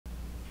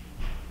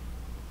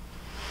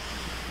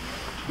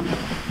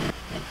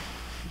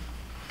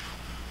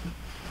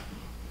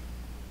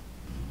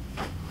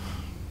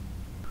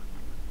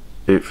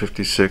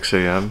8:56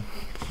 a.m.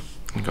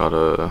 Got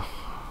a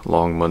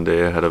long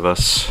Monday ahead of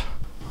us.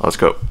 Let's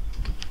go.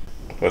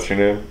 What's your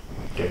name?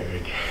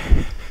 Derek.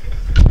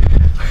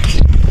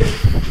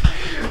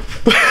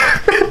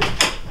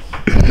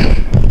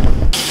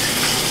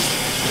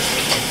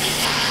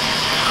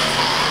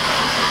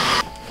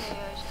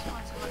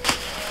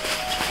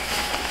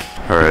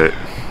 Alright,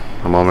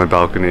 I'm on my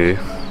balcony.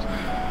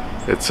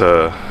 It's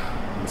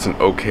an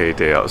okay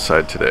day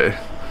outside today,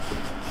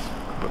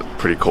 but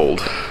pretty cold.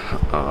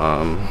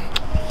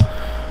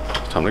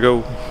 Time to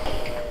go.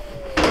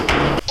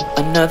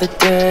 Another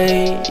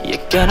day,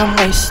 you're getting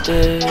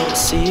wasted. I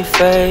see your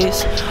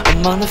face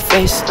among the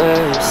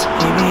faceless.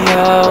 Hear me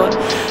out,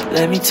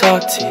 let me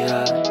talk to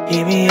you.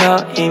 Hear me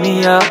out, hear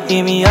me out,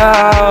 hear me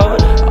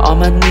out. On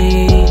my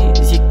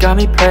knees, you got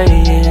me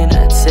praying.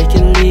 Take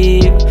your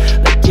leave,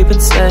 like you've been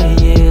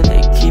saying.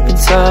 Like keep in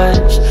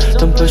touch,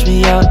 don't push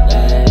me out.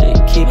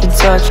 Keep in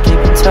touch, keep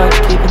in touch,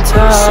 keep in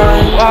touch. So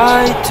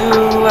why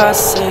do I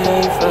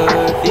savor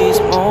these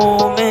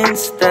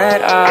moments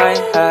that I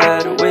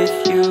had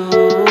with you?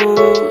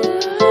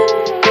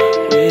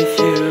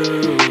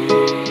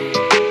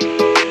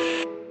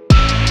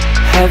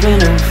 Heaven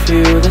don't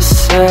feel the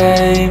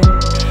same.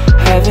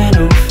 Heaven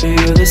don't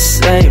feel the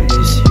same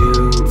as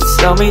you.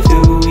 Tell me,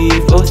 do we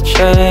both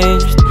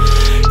changed?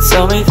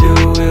 Tell me, do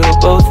we'll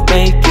both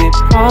make it?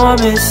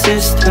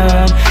 Promises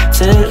turn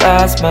to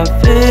lies. My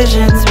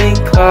vision's been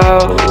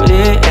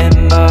clouded,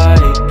 and my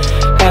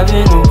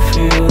heaven don't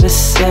feel the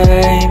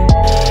same.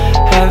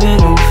 Heaven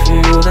don't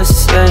feel the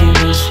same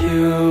as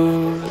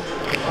you.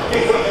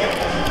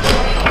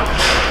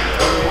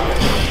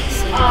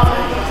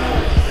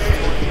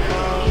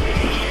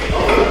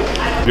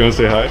 You wanna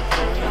say hi?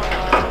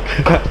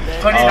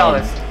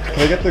 $20.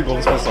 Can I get the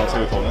golden spice latte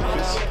with whole milk,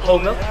 please? Whole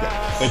milk? Yeah,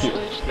 thank you.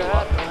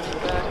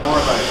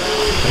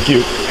 Thank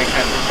you.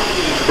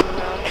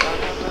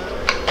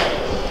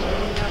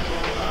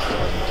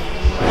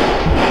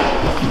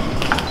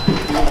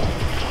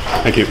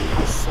 Thank you.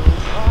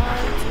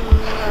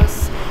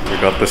 We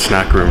got the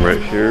snack room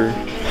right here.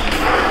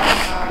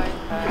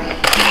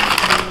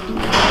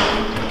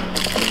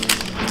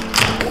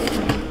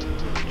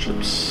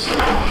 Chips.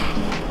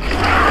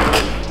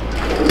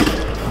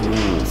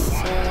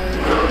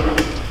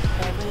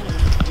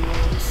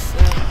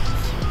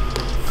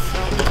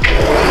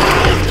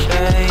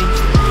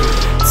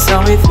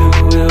 Tell me through,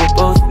 we'll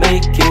both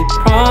make it.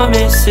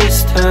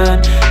 Promises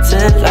turn to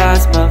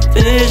lies. My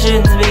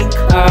vision's been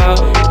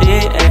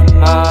clouded, and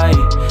my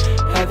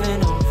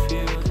heaven don't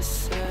feel the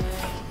same.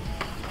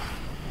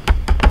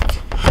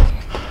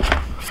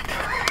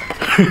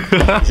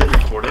 Is it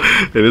recording?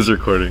 It is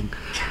recording.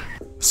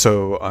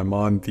 So I'm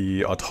on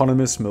the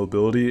autonomous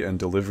mobility and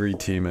delivery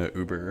team at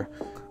Uber.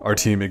 Our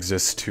team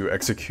exists to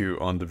execute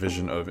on the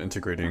vision of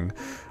integrating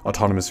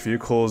autonomous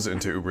vehicles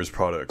into Uber's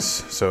products.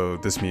 So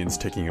this means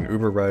taking an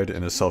Uber ride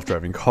in a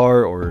self-driving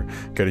car or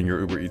getting your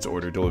Uber Eats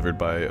order delivered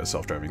by a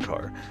self-driving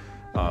car.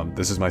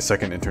 This is my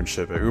second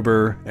internship at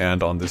Uber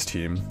and on this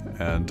team,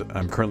 and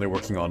I'm currently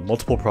working on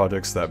multiple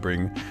projects that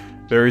bring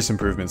various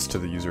improvements to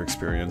the user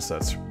experience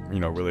that's,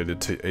 related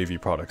to AV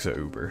products at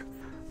Uber.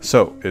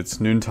 So it's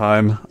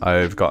noontime,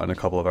 I've gotten a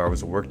couple of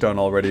hours of work done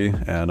already,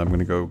 and I'm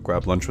gonna go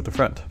grab lunch with a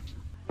friend.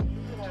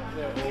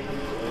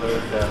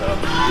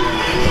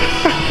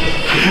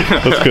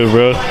 That's good,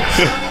 bro.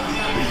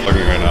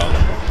 Looking right now.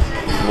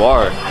 You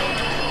are.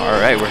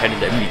 Alright, we're headed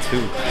to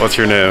MB2. What's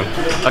your name?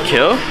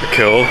 Akil?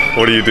 Akil.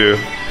 What do you do?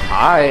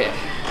 I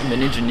am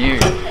an engineer.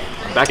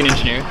 I'm back an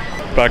engineer.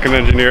 Back an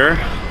engineer?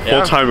 Yeah.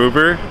 Full-time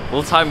Uber?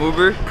 Full-time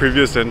Uber.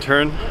 Previous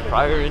intern?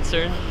 Prior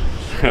intern.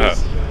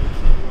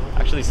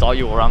 Actually saw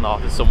you around the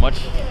office so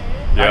much.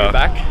 Now you're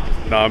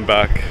back? Now I'm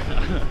back.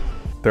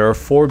 There are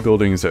 4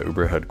 buildings at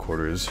Uber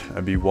headquarters,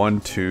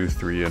 MB1, 2,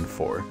 3, and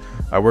 4.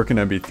 I work in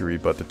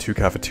MB3, but the 2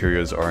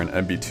 cafeterias are in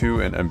MB2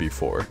 and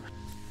MB4.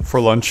 For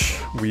lunch,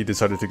 we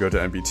decided to go to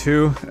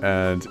MB2,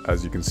 and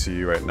as you can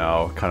see right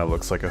now, kind of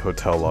looks like a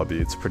hotel lobby.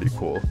 It's pretty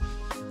cool.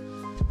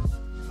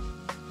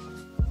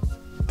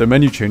 The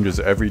menu changes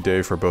every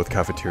day for both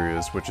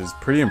cafeterias, which is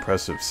pretty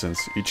impressive since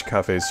each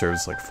cafe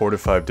serves like 4 to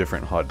 5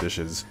 different hot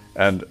dishes,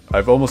 and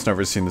I've almost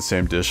never seen the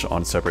same dish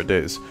on separate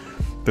days.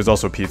 There's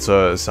also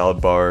pizza, a salad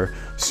bar,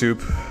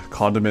 soup,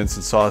 condiments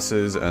and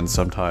sauces, and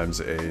sometimes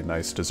a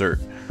nice dessert.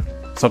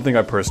 Something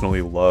I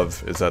personally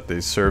love is that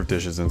they serve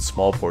dishes in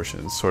small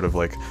portions, sort of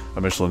like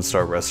a Michelin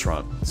star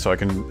restaurant, so I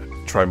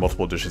can try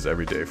multiple dishes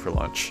every day for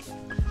lunch.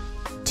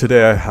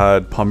 Today I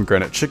had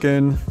pomegranate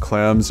chicken,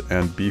 clams,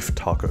 and beef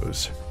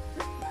tacos.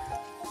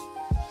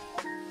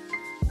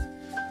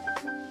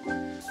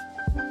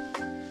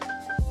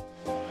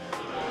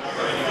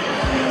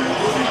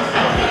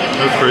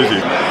 That's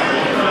crazy.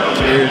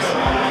 Cheers.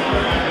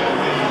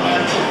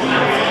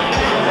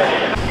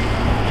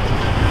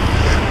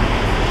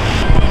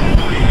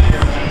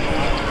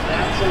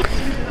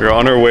 We're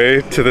on our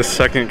way to the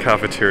second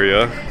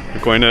cafeteria.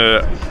 We're going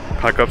to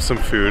pack up some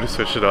food,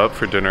 switch it up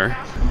for dinner.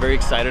 I'm very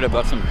excited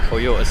about some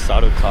pollo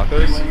asado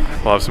tacos.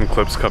 We'll have some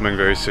clips coming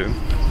very soon.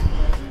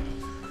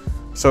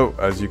 So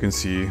as you can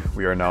see,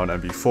 we are now in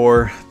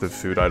MB4. The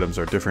food items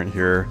are different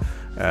here,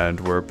 and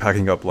we're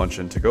packing up lunch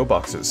in to-go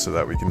boxes so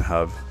that we can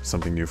have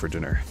something new for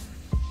dinner.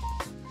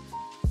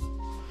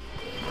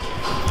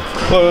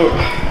 Hello.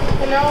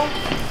 Hello.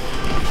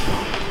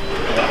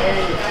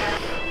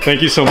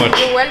 Thank you so much.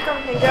 You're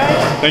welcome. Enjoy.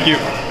 Thank you.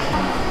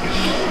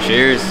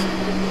 Cheers.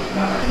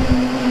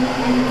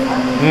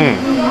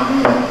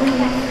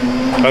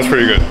 That's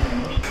pretty good.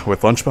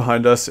 With lunch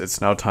behind us,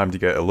 it's now time to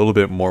get a little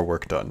bit more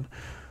work done.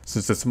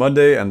 Since it's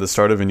Monday and the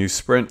start of a new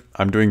sprint,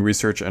 I'm doing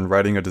research and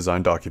writing a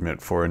design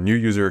document for a new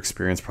user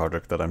experience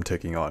project that I'm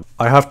taking on.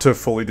 I have to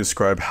fully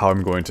describe how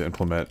I'm going to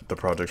implement the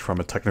project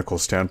from a technical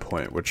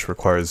standpoint, which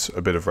requires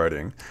a bit of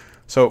writing.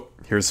 So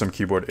here's some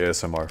keyboard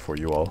ASMR for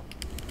you all.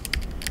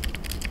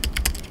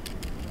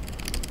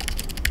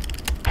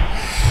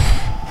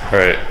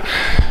 Alright,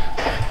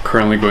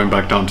 currently going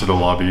back down to the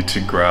lobby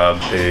to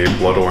grab a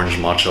blood orange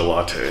matcha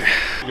latte.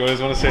 You guys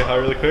want to say hi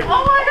really quick?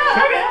 Oh my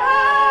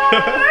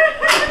god!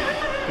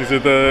 These are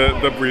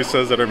the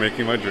baristas that are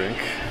making my drink.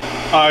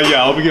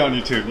 Yeah, I'll be on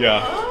YouTube,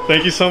 yeah.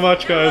 Thank you so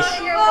much, guys.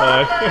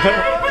 Bye.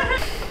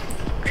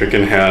 Drink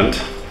in hand.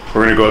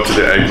 We're gonna go up to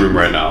the egg room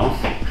right now.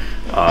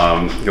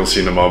 You'll see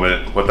in a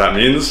moment what that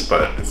means,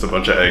 but it's a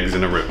bunch of eggs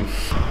in a room.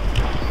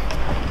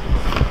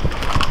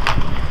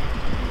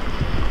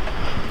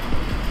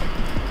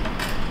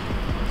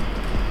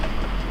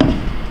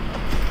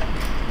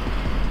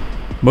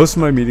 Most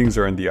of my meetings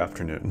are in the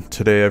afternoon.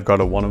 Today I've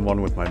got a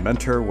one-on-one with my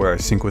mentor where I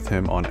sync with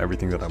him on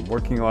everything that I'm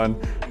working on,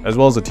 as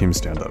well as a team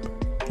stand-up.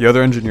 The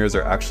other engineers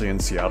are actually in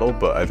Seattle,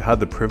 but I've had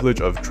the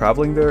privilege of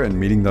traveling there and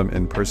meeting them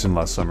in person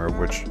last summer,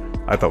 which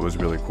I thought was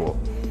really cool.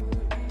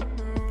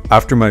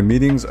 After my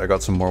meetings, I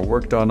got some more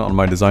work done on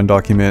my design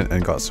document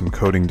and got some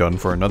coding done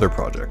for another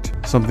project.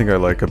 Something I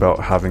like about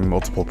having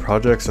multiple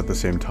projects at the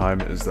same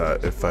time is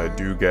that if I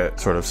do get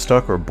sort of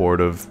stuck or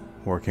bored of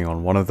working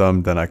on one of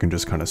them, then I can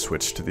just kind of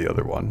switch to the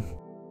other one.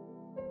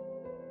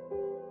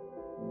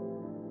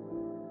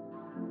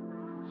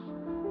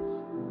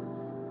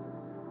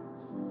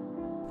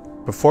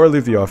 Before I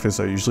leave the office,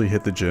 I usually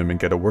hit the gym and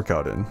get a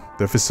workout in.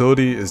 The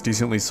facility is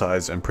decently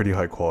sized and pretty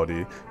high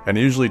quality, and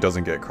it usually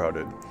doesn't get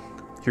crowded.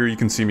 Here you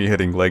can see me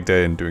hitting leg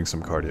day and doing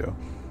some cardio.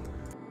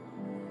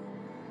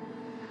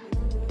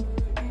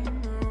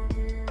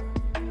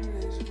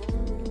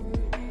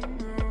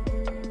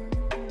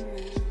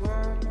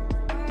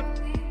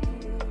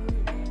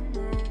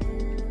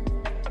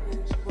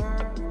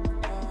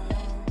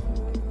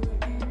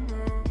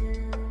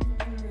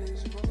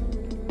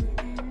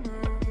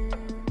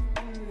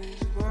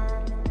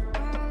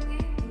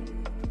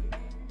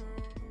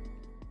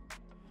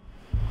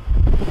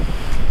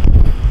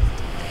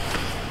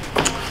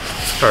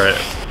 Alright,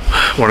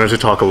 wanted to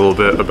talk a little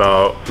bit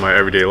about my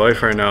everyday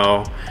life right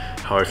now,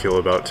 how I feel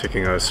about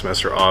taking a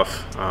semester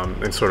off,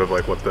 and sort of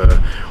like what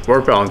the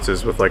work balance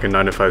is with like a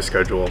 9-to-5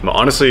 schedule. But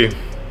honestly,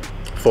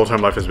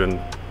 full-time life has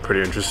been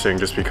pretty interesting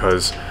just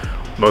because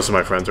most of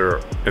my friends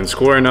are in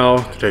school right now,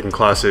 they're taking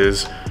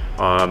classes.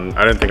 I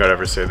didn't think I'd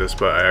ever say this,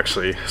 but I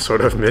actually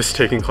sort of miss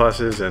taking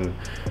classes and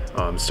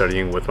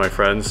studying with my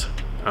friends.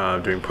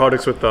 Doing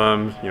projects with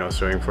them, you know,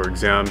 studying for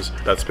exams.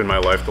 That's been my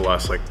life the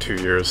last like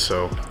 2 years,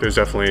 so there's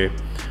definitely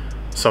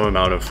some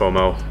amount of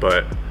FOMO,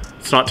 but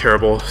it's not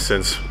terrible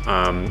since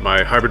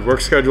my hybrid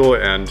work schedule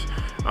and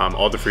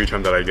all the free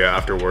time that I get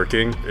after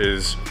working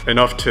is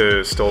enough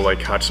to still like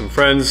catch some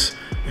friends,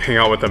 hang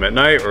out with them at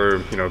night,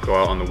 or you know, go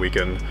out on the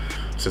weekend.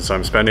 Since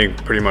I'm spending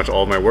pretty much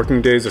all of my working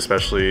days,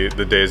 especially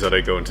the days that I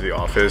go into the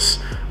office,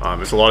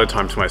 it's a lot of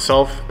time to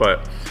myself,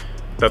 but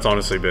that's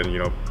honestly been, you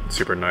know,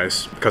 super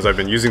nice because I've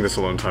been using this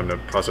alone time to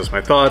process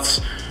my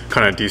thoughts,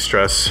 kind of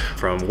de-stress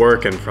from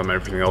work and from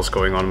everything else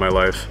going on in my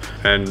life,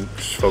 and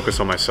just focus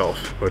on myself,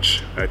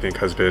 which I think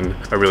has been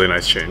a really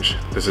nice change.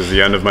 This is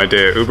the end of my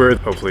day at Uber.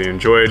 Hopefully you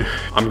enjoyed.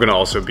 I'm gonna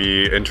also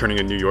be interning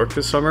in New York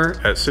this summer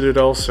at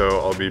Citadel,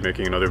 so I'll be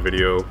making another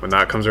video when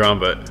that comes around,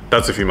 but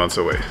that's a few months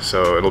away,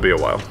 so it'll be a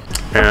while.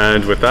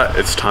 And with that,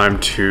 it's time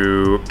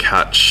to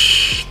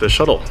catch the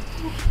shuttle.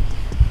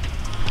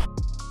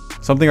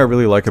 Something I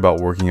really like about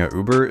working at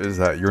Uber is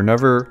that you're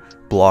never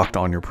blocked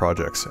on your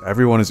projects.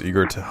 Everyone is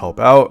eager to help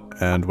out,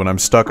 and when I'm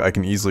stuck, I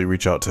can easily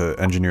reach out to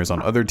engineers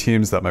on other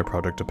teams that my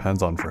project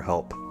depends on for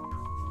help.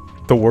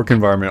 The work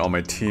environment on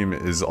my team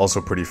is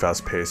also pretty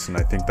fast-paced, and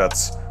I think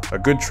that's a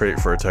good trait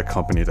for a tech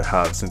company to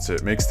have since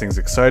it makes things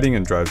exciting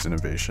and drives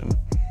innovation.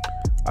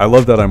 I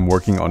love that I'm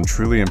working on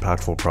truly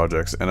impactful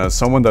projects, and as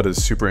someone that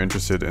is super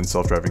interested in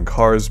self-driving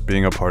cars,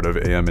 being a part of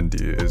AM&D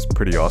is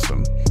pretty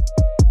awesome.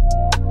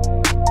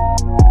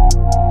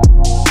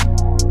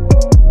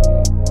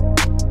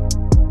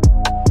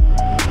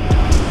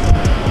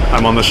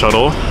 I'm on the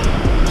shuttle.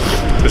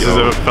 This is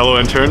a fellow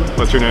intern.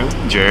 What's your name?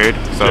 Jared.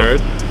 Jared.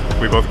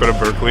 We both go to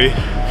Berkeley.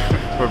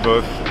 We're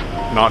both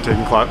not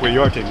taking class. Wait,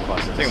 you are taking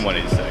classes. I'm taking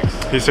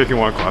 186. He's taking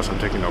one class. I'm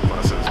taking no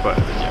classes. But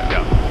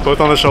yeah, both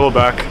on the shuttle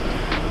back.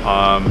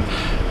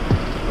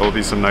 There will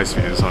be some nice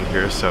views on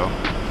here, so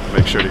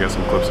make sure to get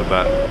some clips of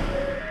that.